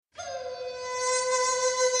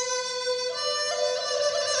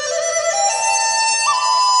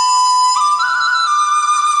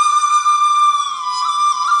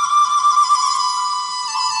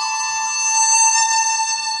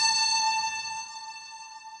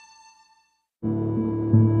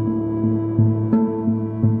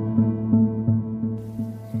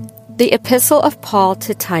The Epistle of Paul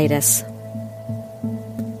to Titus,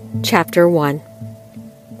 Chapter 1.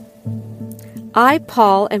 I,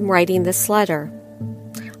 Paul, am writing this letter.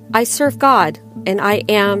 I serve God, and I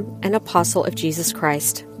am an apostle of Jesus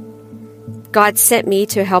Christ. God sent me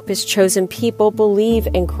to help His chosen people believe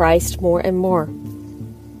in Christ more and more.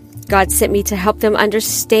 God sent me to help them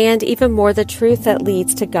understand even more the truth that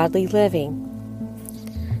leads to godly living.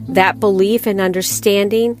 That belief and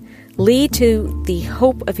understanding lead to the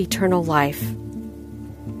hope of eternal life.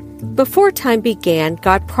 Before time began,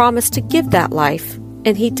 God promised to give that life,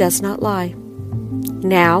 and He does not lie.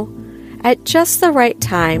 Now, at just the right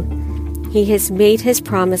time, He has made His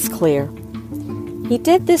promise clear. He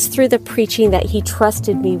did this through the preaching that He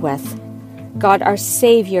trusted me with. God our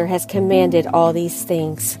Savior has commanded all these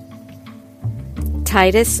things.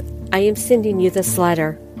 Titus, I am sending you this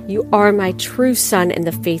letter. You are my true son in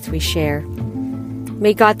the faith we share.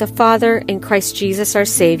 May God the Father and Christ Jesus our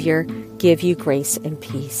Savior give you grace and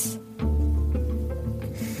peace.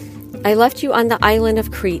 I left you on the island of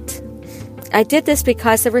Crete. I did this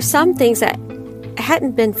because there were some things that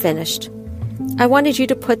hadn't been finished. I wanted you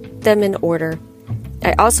to put them in order.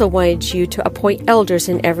 I also wanted you to appoint elders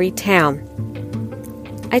in every town.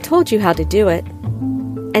 I told you how to do it.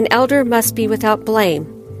 An elder must be without blame.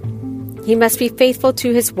 He must be faithful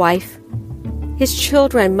to his wife. His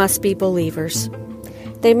children must be believers.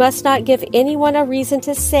 They must not give anyone a reason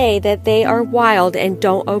to say that they are wild and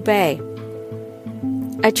don't obey.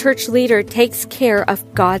 A church leader takes care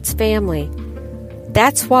of God's family.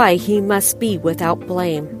 That's why he must be without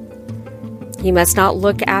blame. He must not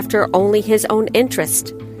look after only his own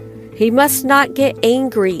interest. He must not get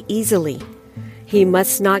angry easily. He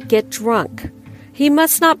must not get drunk. He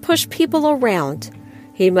must not push people around.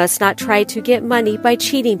 He must not try to get money by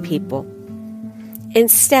cheating people.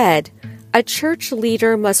 Instead, a church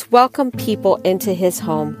leader must welcome people into his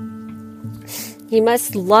home. He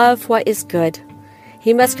must love what is good.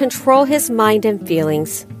 He must control his mind and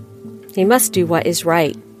feelings. He must do what is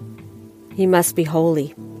right. He must be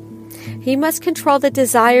holy. He must control the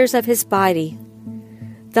desires of his body.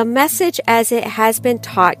 The message as it has been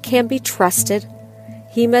taught can be trusted.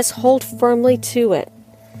 He must hold firmly to it.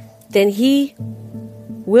 Then he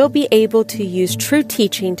will be able to use true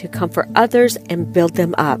teaching to comfort others and build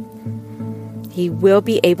them up. He will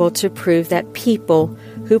be able to prove that people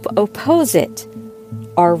who oppose it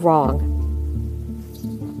are wrong.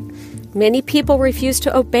 Many people refuse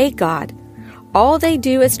to obey God. All they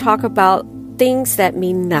do is talk about things that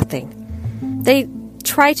mean nothing. They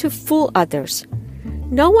try to fool others.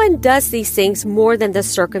 No one does these things more than the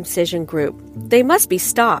circumcision group. They must be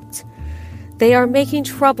stopped. They are making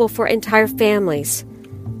trouble for entire families.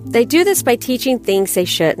 They do this by teaching things they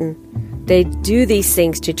shouldn't. They do these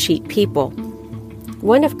things to cheat people.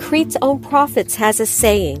 One of Crete's own prophets has a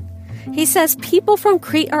saying. He says, people from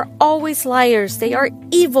Crete are always liars. They are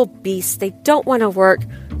evil beasts. They don't want to work.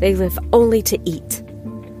 They live only to eat.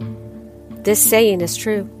 This saying is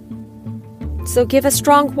true. So give a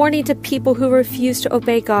strong warning to people who refuse to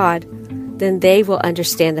obey God. Then they will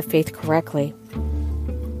understand the faith correctly.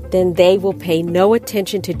 Then they will pay no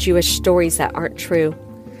attention to Jewish stories that aren't true.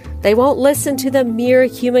 They won't listen to the mere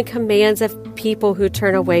human commands of people who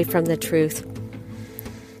turn away from the truth.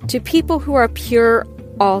 To people who are pure,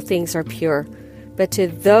 all things are pure. But to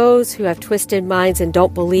those who have twisted minds and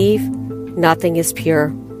don't believe, nothing is pure.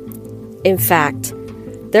 In fact,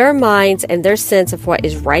 their minds and their sense of what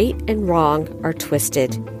is right and wrong are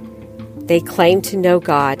twisted. They claim to know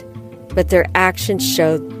God, but their actions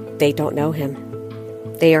show they don't know Him.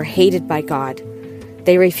 They are hated by God.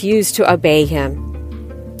 They refuse to obey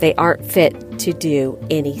Him. They aren't fit to do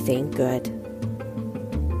anything good.